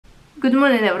Good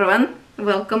morning everyone,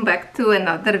 welcome back to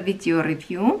another video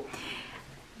review.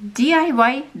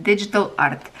 DIY digital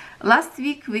art. Last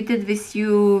week we did this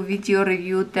video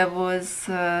review. There was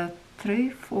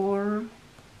three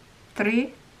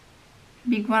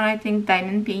big one, I think,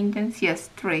 diamond paintings.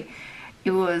 Yes, three. It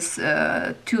was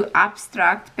two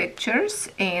abstract pictures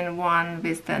and one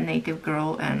with the native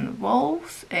girl and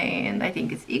wolves, and I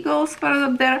think it's eagles part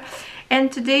up there.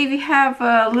 And today we have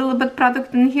a little bit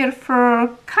product in here for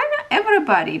kind of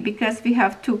everybody, because we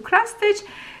have two cross stitch,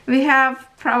 we have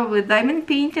probably diamond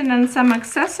painting and some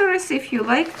accessories if you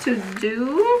like to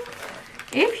do.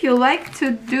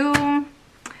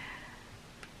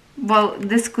 Well,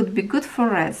 this could be good for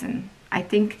resin. I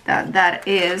think that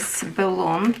is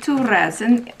belong to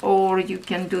resin, or you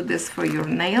can do this for your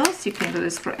nails, you can do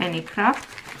this for any craft.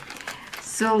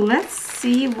 So let's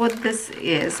see what this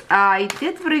is. I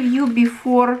did review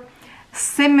before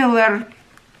similar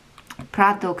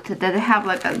product that have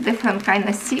like a different kind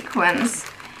of sequence,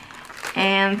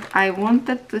 and I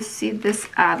wanted to see this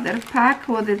other pack,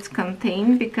 what it's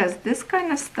contained, because this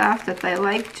kind of stuff that I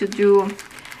like to do,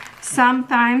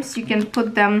 sometimes you can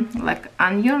put them like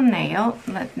on your nail.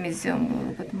 Let me zoom a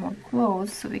little bit more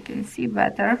close so we can see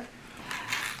better.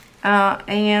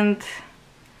 And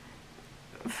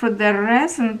for the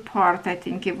resin part, I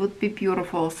think it would be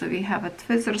beautiful. So we have a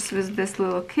tweezers with this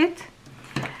little kit.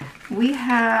 We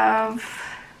have,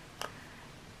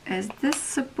 is this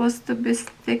supposed to be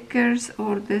stickers,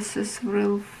 or this is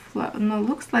real no,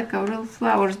 looks like a real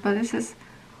flowers, but this is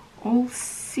all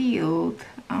sealed.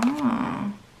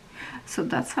 So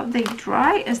that's how they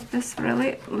dry. Is this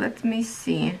really? Let me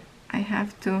see. I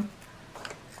have to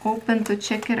open to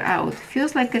check it out.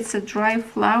 Feels like it's a dry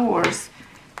flowers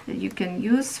that you can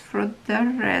use for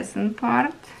the resin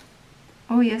part.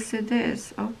 Oh yes, it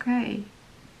is. Okay.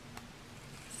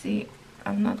 See,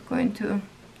 I'm not going to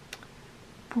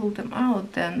pull them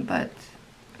out then, but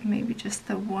maybe just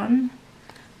the one.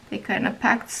 They kind of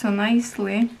packed so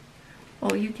nicely.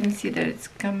 Oh, you can see that it's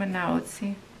coming out.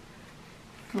 See.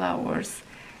 Flowers.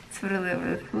 It's really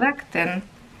reflecting.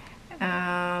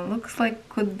 Looks like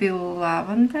could be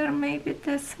lavender, maybe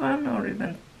this one, or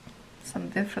even some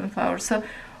different flowers. So,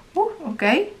 oh,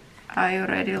 okay, I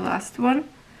already lost one,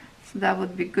 so that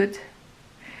would be good.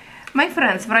 My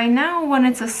friends, right now when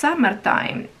it's a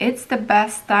summertime, it's the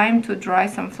best time to dry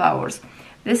some flowers.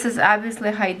 This is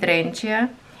obviously hydrangea,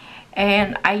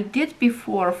 and I did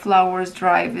before flowers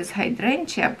dry with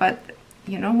hydrangea, but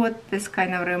you know what, this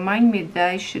kind of remind me that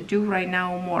I should do right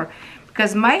now more,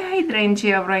 because my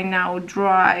hydrangea right now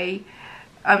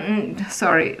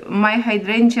my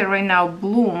hydrangea right now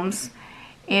blooms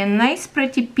in nice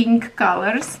pretty pink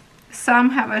colors. Some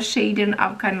have a shading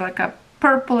of kind of like a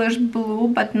purplish blue,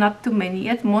 but not too many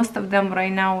yet. Most of them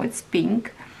right now it's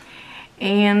pink,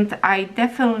 and I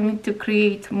definitely need to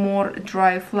create more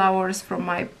dry flowers for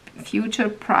my future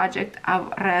project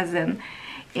of resin.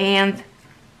 And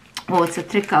oh, it's a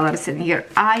three colors in here.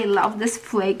 I love this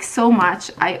flake so much.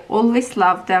 I always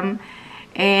love them,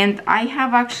 and I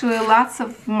have actually lots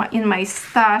of in my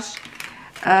stash.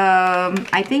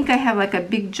 I think I have like a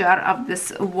big jar of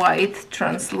this white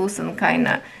translucent kind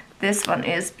of. This one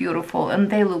is beautiful, and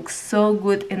they look so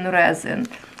good in resin.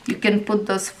 You can put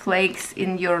those flakes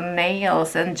in your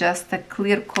nails and just a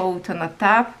clear coat on the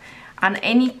top. On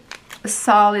any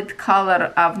solid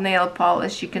color of nail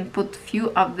polish, you can put few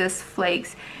of these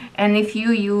flakes. And if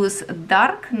you use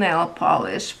dark nail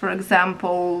polish, for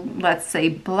example, let's say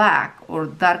black or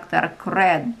dark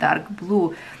red, dark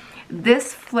blue,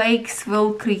 these flakes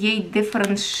will create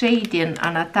different shading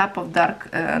on the top of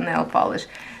dark nail polish.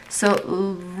 So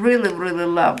really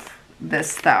love this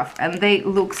stuff, and they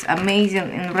looks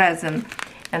amazing in resin.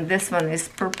 And this one is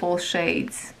purple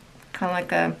shades, kind of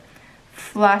like a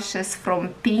flashes from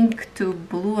pink to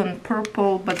blue and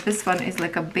purple, but this one is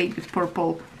like a baby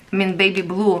purple, I mean baby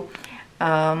blue.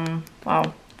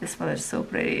 Wow, this one is so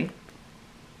pretty.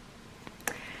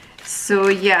 So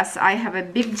yes, I have a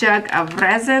big jug of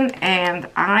resin, and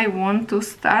I want to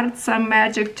start some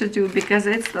magic to do, because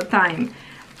it's the time.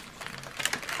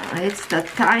 It's the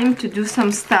time to do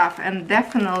some stuff, and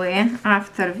definitely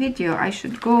after video I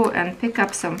should go and pick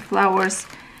up some flowers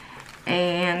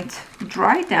and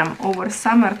dry them over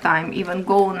summertime. Even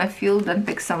go in a field and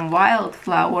pick some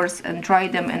wildflowers and dry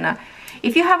them in a,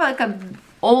 if you have like a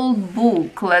old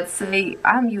book, let's say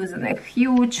I'm using a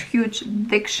huge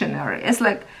dictionary, it's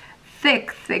like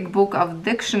thick book of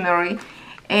dictionary,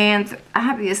 and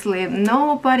obviously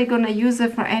nobody gonna use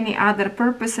it for any other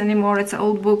purpose anymore. It's an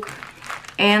old book,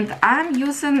 and I'm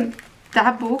using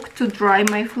that book to dry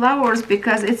my flowers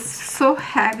because it's so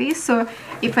heavy. So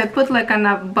if I put like on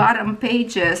the bottom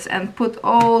pages and put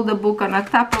all the book on the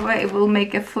top of it, it will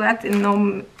make it flat in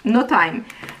no time.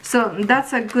 So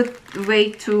that's a good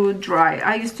way to dry.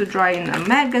 I used to dry in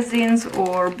magazines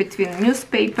or between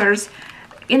newspapers.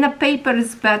 In a paper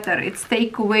is better. It's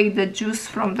take away the juice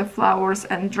from the flowers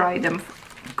and dry them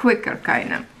quicker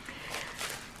kind of.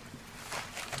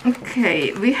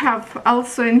 Okay, we have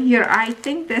also in here, I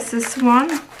think this is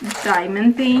one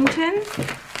diamond painting,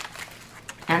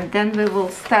 and then we will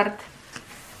start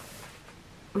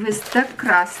with the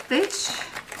cross stitch.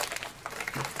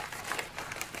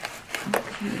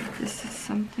 Okay, this is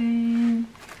something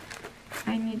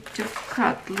I need to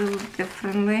cut a little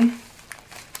differently.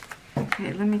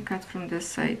 Okay, let me cut from this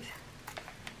side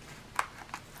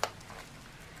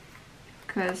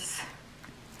because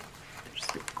there's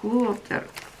the glue up there.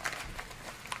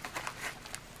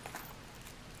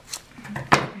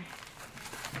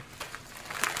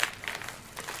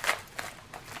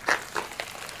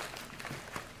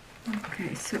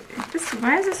 Okay, so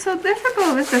why is it so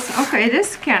difficult with this? Okay,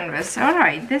 this canvas. All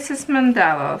right, this is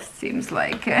mandala. Seems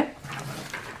like it.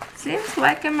 Seems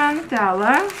like a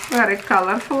mandala. Very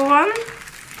colorful one.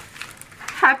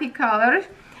 Happy color,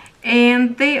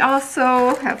 and they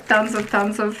also have tons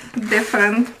of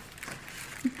different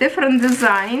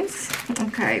designs.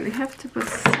 Okay, we have to put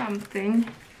something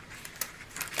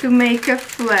to make a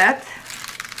flat.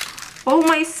 All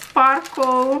my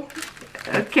sparkle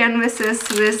canvases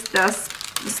with the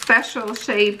special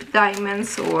shape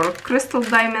diamonds or crystal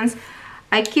diamonds,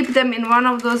 I keep them in one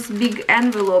of those big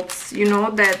envelopes, you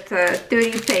know, that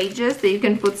 30 pages that you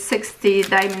can put 60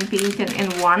 diamond painting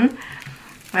in one.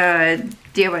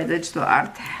 DIY Digital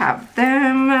Art have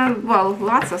them. Well,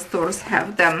 lots of stores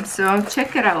have them, so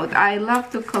check it out. I love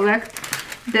to collect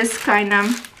this kind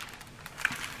of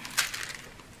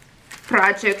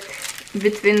project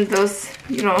between those,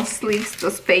 you know, sleeves,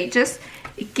 those pages.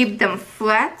 Keep them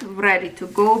flat, ready to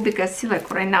go, because see, like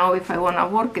right now if I want to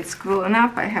work it scrolling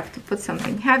up, I have to put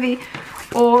something heavy,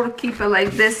 or keep it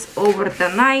like this over the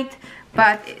night.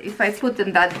 But if I put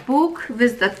in that book,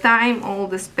 with the time all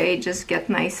these pages get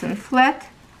nice and flat,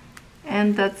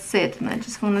 and that's it. And I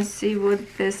just want to see what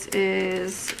this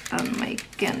is on my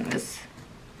canvas.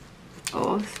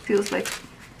 Oh, it feels like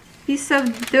a piece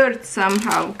of dirt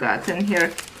somehow got in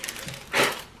here.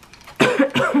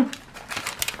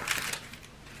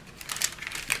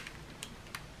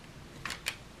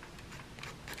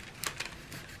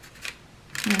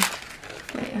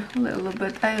 A little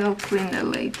bit. I will clean it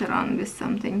later on with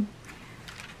something,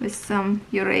 with some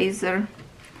eraser.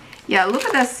 Yeah, look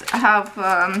at this, how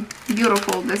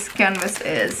beautiful this canvas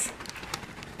is,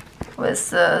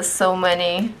 with so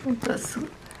many this,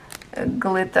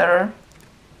 glitter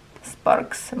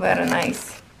sparks. Very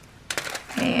nice.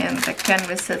 And the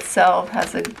canvas itself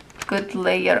has a good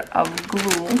layer of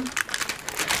glue.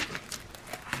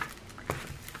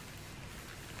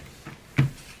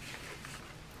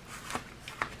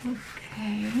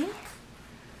 Okay,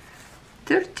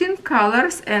 13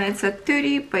 colors, and it's a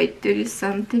 30 by 30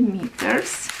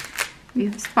 centimeters. We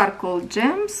have sparkle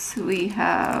gems, we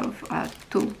have a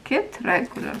toolkit,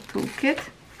 regular toolkit,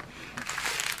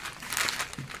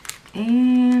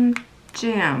 and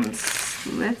gems.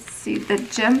 Let's see, the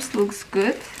gems looks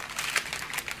good.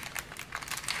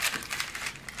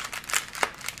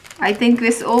 I think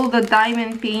with all the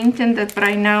diamond painting that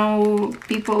right now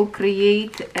people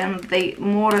create, and they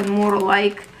more and more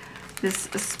like this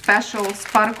special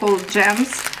sparkle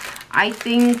gems, I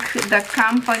think the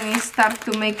companies start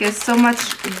to make a so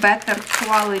much better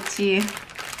quality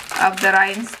of the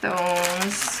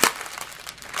rhinestones.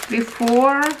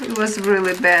 Before it was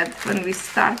really bad. When we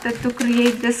started to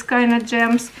create this kind of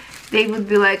gems, they would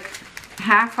be like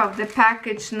half of the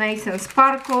package nice and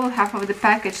sparkle, half of the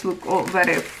package look all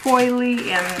very foily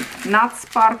and not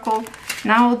sparkle.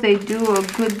 Now they do a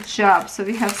good job. So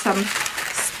we have some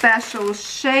special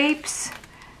shapes.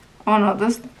 Oh no,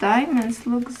 those diamonds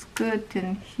looks good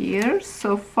in here.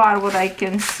 So far what I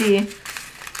can see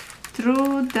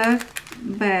through the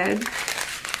bag.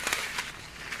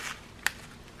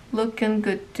 Looking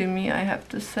good to me, I have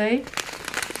to say.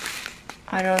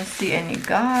 I don't see any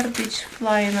garbage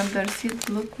flying up there. See,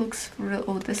 looks real.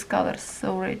 Oh, this color is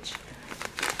so rich.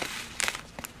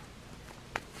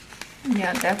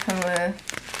 Yeah, definitely.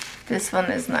 This one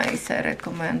is nice. I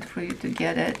recommend for you to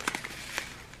get it.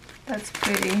 That's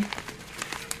pretty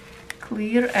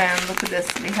clear. And look at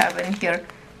this. We have in here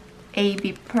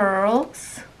AB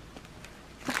pearls.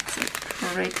 That's a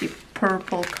pretty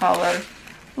purple color.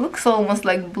 Looks almost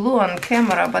like blue on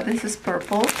camera, but this is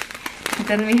purple.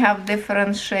 Then we have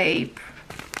different shape.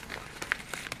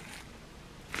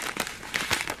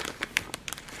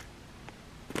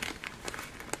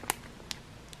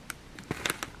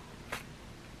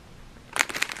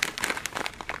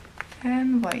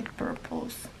 And white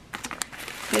purples.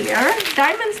 There,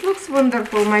 diamonds looks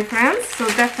wonderful, my friends. So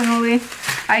definitely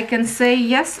I can say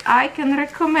yes, I can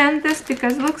recommend this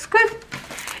because it looks good.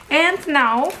 And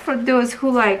now for those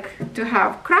who like to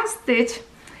have cross stitch,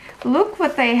 look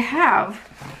what I have.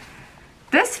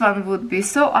 This one would be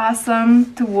so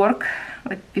awesome to work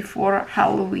like before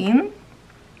Halloween.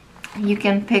 You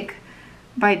can pick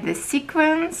by the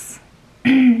sequence.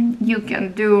 You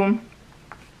can do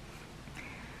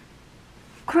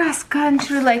cross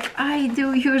country like I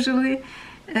do usually.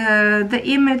 The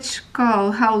image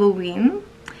called Halloween,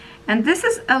 and this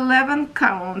is 11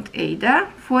 count Ada,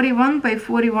 41 by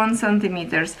 41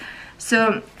 centimeters.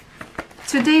 So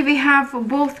today we have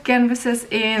both canvases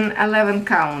in 11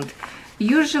 count.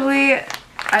 Usually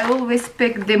I always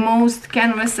pick the most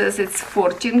canvases, it's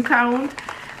 14 count,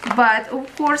 but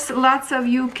of course lots of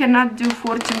you cannot do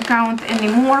 14 count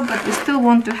anymore, but we still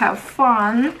want to have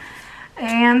fun.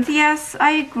 And yes,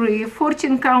 I agree,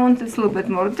 14 count is a little bit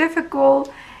more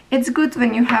difficult. It's good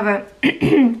when you have a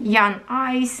young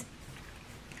eyes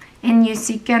and you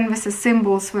see canvas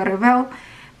symbols very well,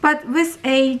 but with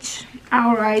age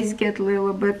our eyes get a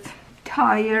little bit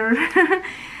tired.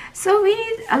 So we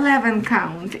need 11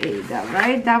 count Ada,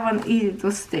 right? That one easy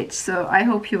to stitch. So I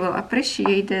hope you will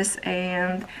appreciate this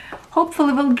and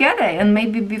hopefully we'll get it. And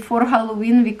maybe before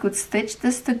Halloween we could stitch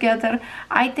this together.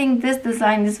 I think this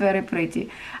design is very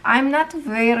pretty. I'm not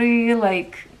very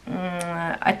like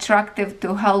attractive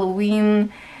to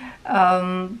Halloween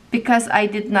because I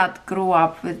did not grow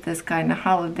up with this kind of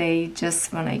holiday.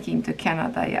 Just when I came to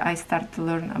Canada I started to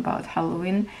learn about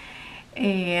Halloween.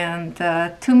 And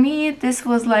to me this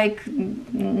was like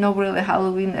no really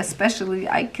Halloween, especially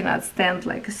I cannot stand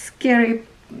like a scary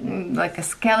like a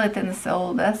skeleton,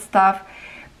 all that stuff.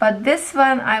 But this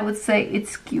one I would say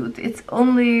it's cute. It's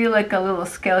only like a little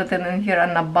skeleton in here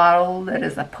and a bottle, there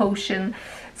is a potion,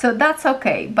 so that's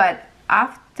okay. But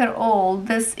after all,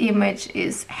 this image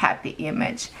is happy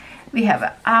image. We have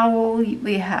an owl,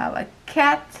 we have a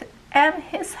cat and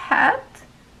his hat,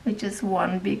 which is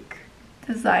one big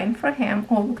design for him.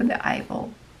 Oh, look at the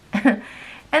eyeball. And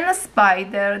a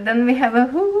spider. Then we have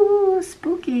a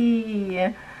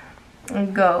spooky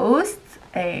ghost,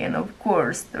 and of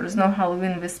course there's no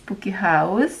Halloween with spooky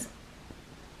house.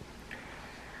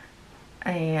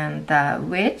 And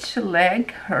witch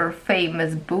leg, her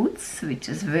famous boots, which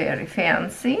is very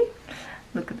fancy.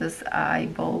 Look at this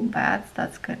eyeball bats,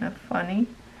 that's kind of funny.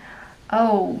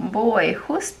 Oh boy,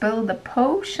 who spilled the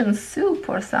potion soup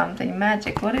or something?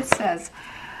 Magic, what it says?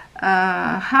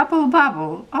 Hubble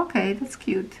Bubble. Okay, that's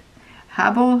cute.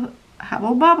 Hubble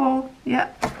Bubble. Yeah,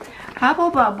 Hubble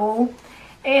Bubble.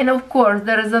 And of course,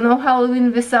 there is no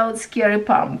Halloween without scary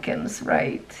pumpkins,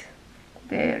 right?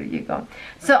 There you go.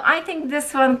 So I think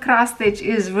this one cross stitch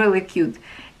is really cute.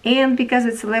 And because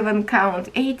it's 11 count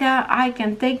Ada, I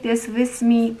can take this with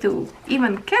me to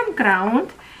even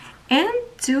campground and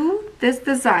do this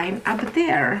design up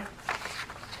there.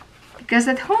 Because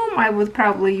at home I would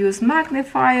probably use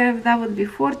magnifier, that would be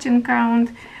 14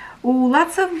 count. Ooh,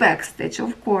 lots of backstitch,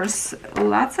 of course,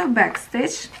 lots of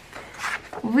backstitch.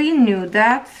 We knew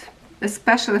that,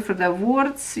 especially for the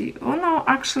words. Oh no,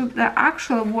 actually the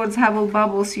actual words have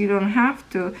bubbles, you don't have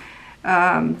to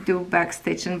do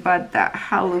backstitching, but the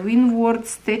Halloween word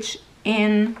stitch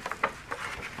in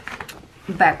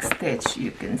backstitch,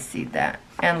 you can see that.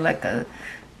 And like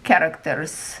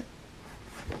characters,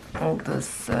 all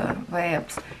those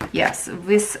webs. Yes,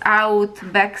 without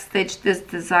backstitch this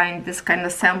design, this kind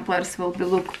of samplers will be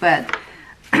look bad.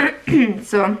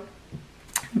 So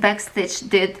backstitch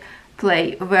did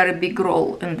play a very big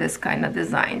role in this kind of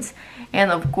designs.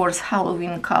 And of course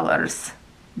Halloween colors,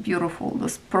 beautiful,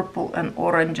 those purple and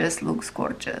oranges looks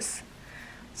gorgeous.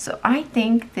 So I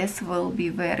think this will be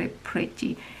very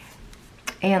pretty.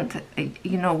 And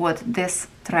you know what, this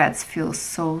threads feel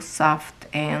so soft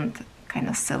and kind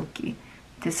of silky.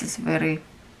 This is very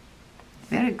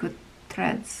good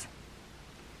threads.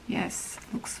 Yes,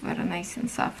 looks very nice and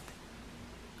soft.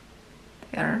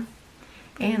 There.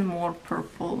 And more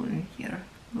purple in here,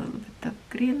 a little bit of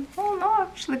green. Oh no,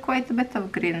 actually quite a bit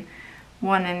of green.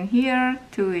 One in here,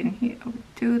 two in here,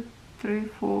 2, 3,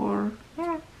 4,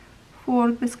 yeah,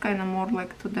 4. This kind of more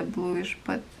like to the bluish,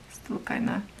 but still kind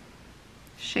of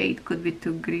shade, could be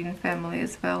to green family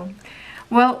as well.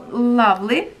 Well,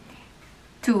 lovely.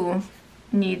 2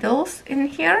 needles in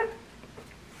here.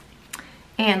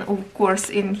 And of course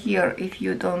in here, if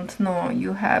you don't know,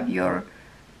 you have your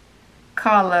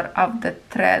color of the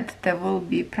thread that will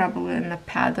be probably in a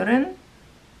pattern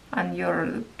on your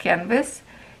canvas,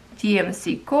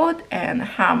 DMC code, and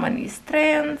how many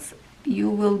strands you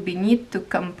will be need to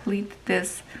complete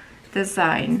this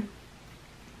design.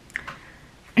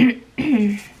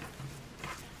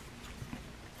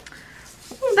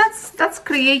 That's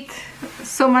create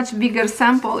so much bigger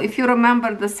sample. If you remember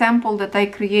the sample that I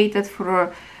created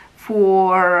for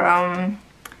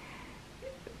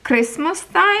Christmas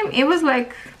time, it was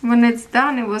like, when it's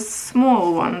done, it was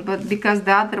small one, but because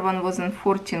the other one was in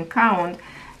 14 count,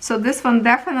 so this one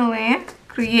definitely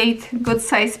create good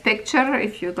size picture.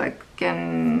 If you like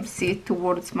can see it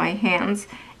towards my hands,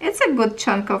 it's a good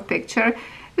chunk of picture,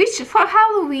 which for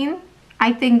Halloween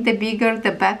I think the bigger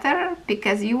the better,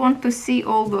 because you want to see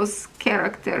all those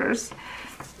characters.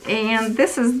 And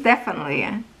this is definitely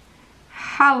a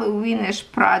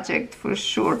Halloweenish project for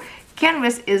sure.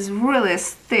 Canvas is really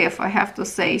stiff, I have to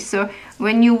say, so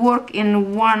when you work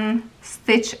in one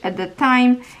stitch at a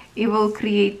time, it will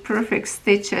create perfect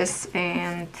stitches,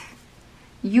 and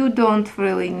you don't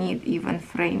really need even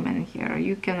frame in here.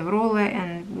 You can roll it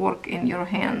and work in your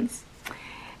hands.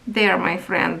 There, my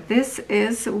friend, this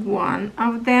is one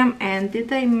of them. And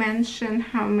did I mention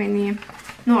how many?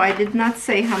 No, I did not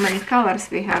say how many colors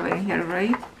we have in here,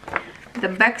 right? The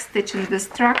back stitching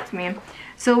distract me.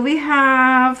 So we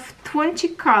have 20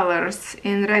 colors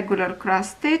in regular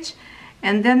cross stitch,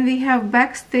 and then we have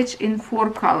back stitch in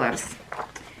 4 colors.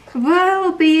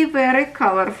 Will be very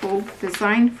colorful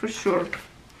design for sure.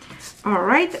 All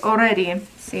right, already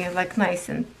see, like nice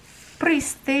and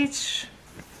pre-stitch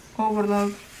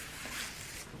overload.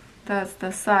 That's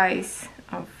the size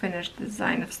of finished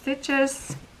design of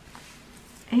stitches,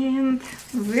 and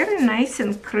very nice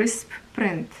and crisp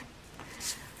print.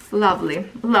 Lovely,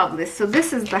 lovely. So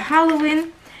this is the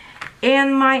Halloween.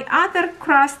 And my other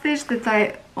cross stitch that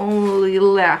I only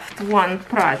left one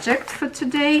project for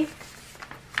today,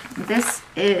 this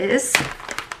is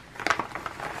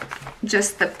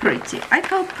just a pretty, I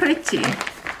call pretty,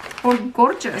 or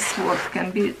gorgeous word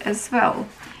can be as well.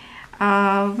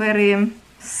 Very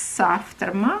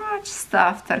softer, much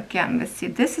softer canvas. See,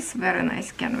 this is very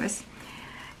nice canvas,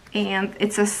 and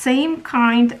it's the same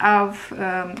kind of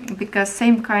because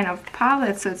same kind of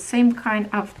palette, so it's same kind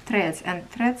of threads, and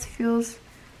threads feels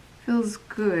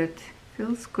good,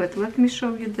 feels good. Let me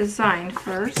show you design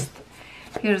first.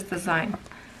 Here's design.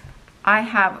 I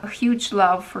have a huge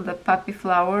love for the poppy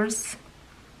flowers,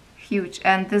 huge,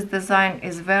 and this design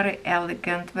is very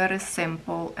elegant, very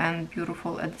simple and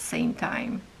beautiful at the same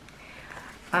time.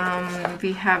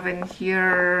 We have in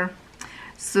here,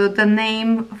 so the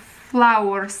name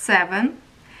Flower 7,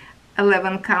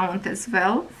 11 count as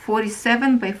well,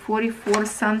 47 by 44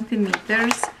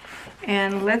 centimeters.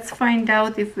 And let's find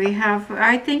out if we have,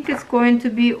 I think it's going to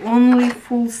be only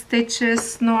full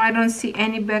stitches. No, I don't see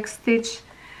any back stitch.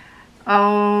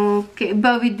 Okay,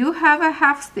 but we do have a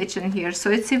half stitch in here, so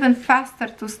it's even faster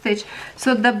to stitch.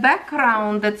 So the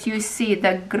background that you see,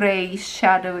 the gray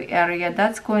shadowy area,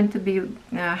 that's going to be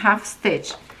half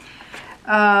stitch.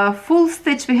 Full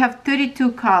stitch we have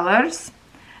 32 colors,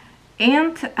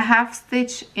 and half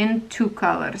stitch in 2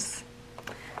 colors.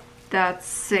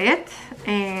 That's it,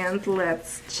 and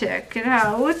let's check it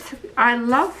out. I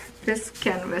love this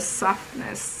canvas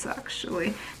softness.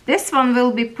 Actually, this one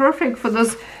will be perfect for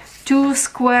those 2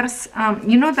 squares.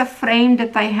 You know the frame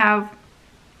that I have?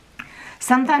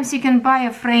 Sometimes you can buy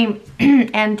a frame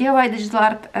and DIY Digital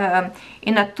Art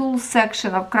in a tool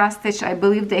section of cross stitch, I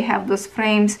believe they have those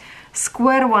frames,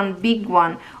 square one, big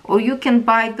one, or you can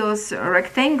buy those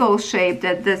rectangle shape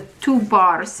that the 2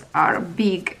 bars are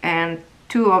big and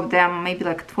 2 of them maybe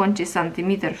like 20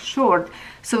 centimeters short.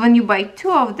 So when you buy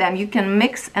 2 of them, you can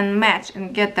mix and match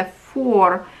and get the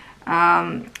 4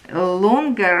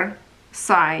 longer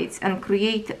sides and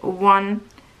create one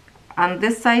on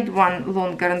this side, one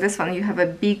longer, and this one you have a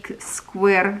big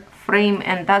square frame,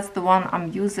 and that's the one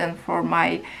I'm using for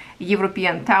my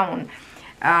European town,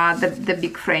 the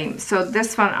big frame. So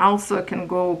this one also can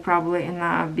go probably in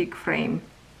a big frame.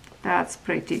 That's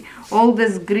pretty. All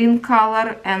this green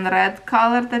color and red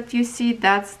color that you see,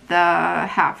 that's the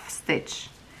half stitch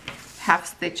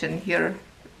in here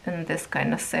in this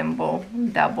kind of symbol,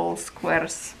 double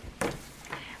squares.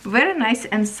 Very nice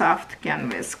and soft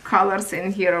canvas. Colors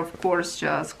in here, of course,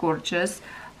 just gorgeous.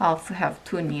 Also have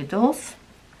 2 needles,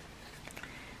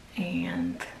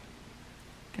 and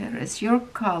there is your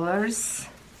colors.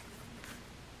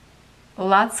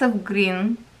 Lots of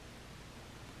green,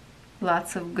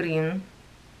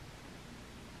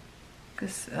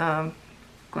 because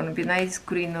gonna be nice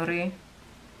greenery.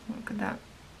 Look at that,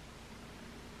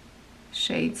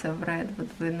 shades of red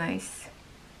would be nice.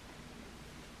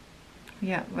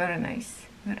 Yeah, very nice,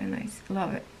 very nice.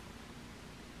 Love it.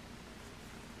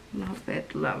 Love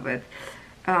it, love it.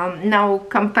 Now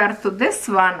compared to this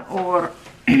one or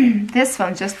this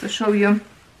one, just to show you,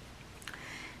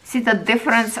 see the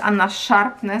difference on the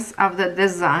sharpness of the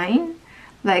design,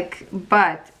 like,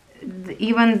 but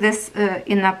even this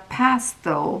in a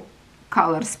pastel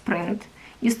colors print,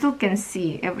 you still can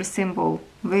see every symbol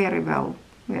very well,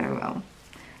 very well.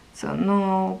 So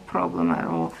no problem at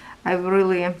all.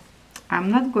 I'm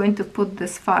not going to put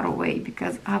this far away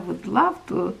because I would love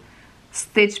to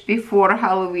stitch before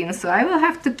Halloween, so I will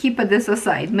have to keep this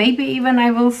aside. Maybe even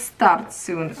I will start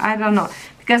soon, I don't know,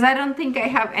 because I don't think I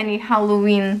have any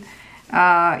Halloween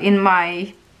in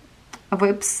my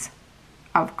whips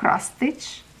of cross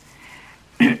stitch.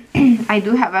 I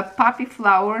do have a poppy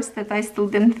flowers that I still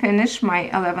didn't finish, my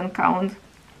 11 count.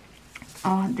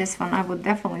 Oh, this one I would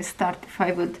definitely start if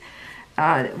I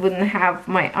wouldn't have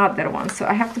my other one. So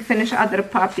I have to finish other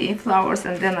poppy flowers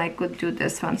and then I could do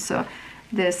this one. So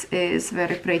this is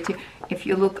very pretty. If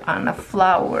you look on the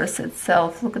flowers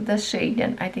itself, look at the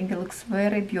shading. I think it looks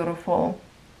very beautiful.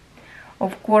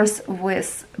 Of course,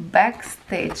 with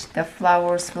backstitch, the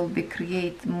flowers will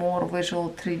create more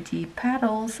visual 3D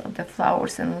petals of the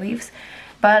flowers and leaves.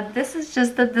 But this is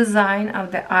just the design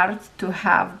of the art to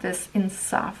have this in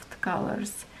soft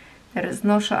colors. There is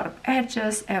no sharp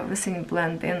edges, everything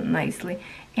blends in nicely.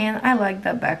 And I like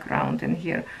the background in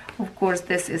here. Of course,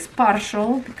 this is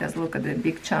partial because look at the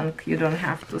big chunk. You don't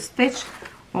have to stitch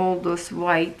all those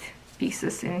white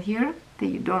pieces in here that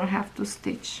you don't have to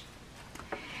stitch.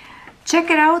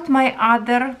 Check it out, my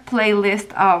other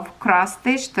playlist of cross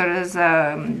stitch. There is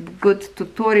good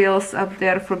tutorials up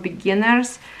there for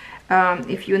beginners.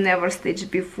 If you never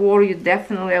stitched before, you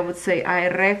definitely, I would say, I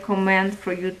recommend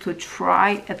for you to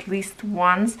try at least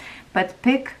once, but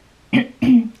pick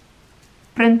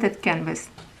printed canvas.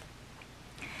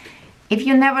 If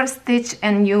you never stitch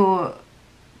and you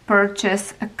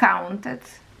purchase a counted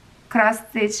cross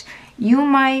stitch, you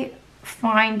might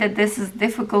find that this is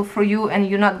difficult for you and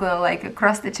you're not gonna like a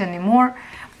cross stitch anymore.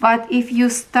 But if you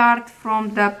start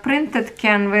from the printed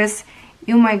canvas,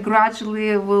 you might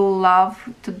gradually will love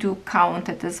to do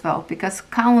counted as well, because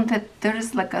counted, there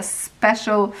is like a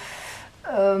special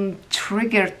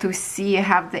trigger to see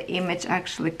have the image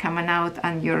actually coming out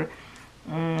on your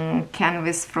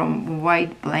canvas from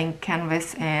white blank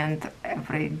canvas, and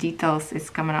every details is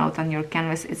coming out on your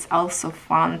canvas. It's also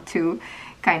fun to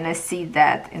kind of see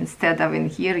that instead of in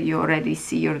here you already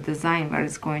see your design where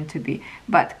it's going to be.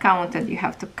 But counted, you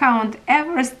have to count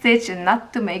every stitch and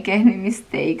not to make any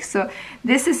mistakes. So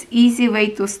this is easy way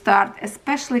to start,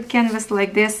 especially canvas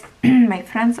like this. My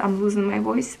friends, I'm losing my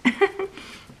voice.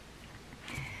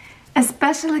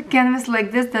 Especially canvas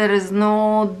like this, there is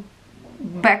no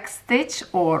back stitch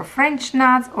or French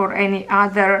knots or any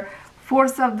other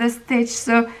force of the stitch,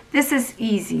 so this is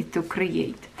easy to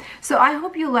create. So I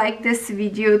hope you like this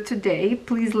video today.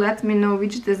 Please let me know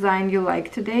which design you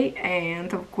like today,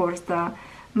 and of course the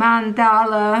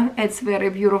mandala, it's very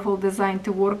beautiful design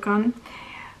to work on.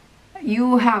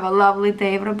 You have a lovely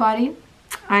day, everybody.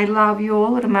 I love you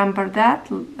all. Remember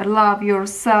that. Love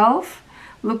yourself.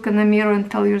 Look in the mirror and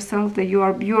tell yourself that you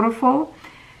are beautiful.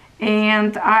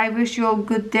 And I wish you all a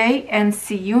good day and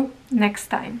see you next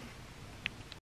time.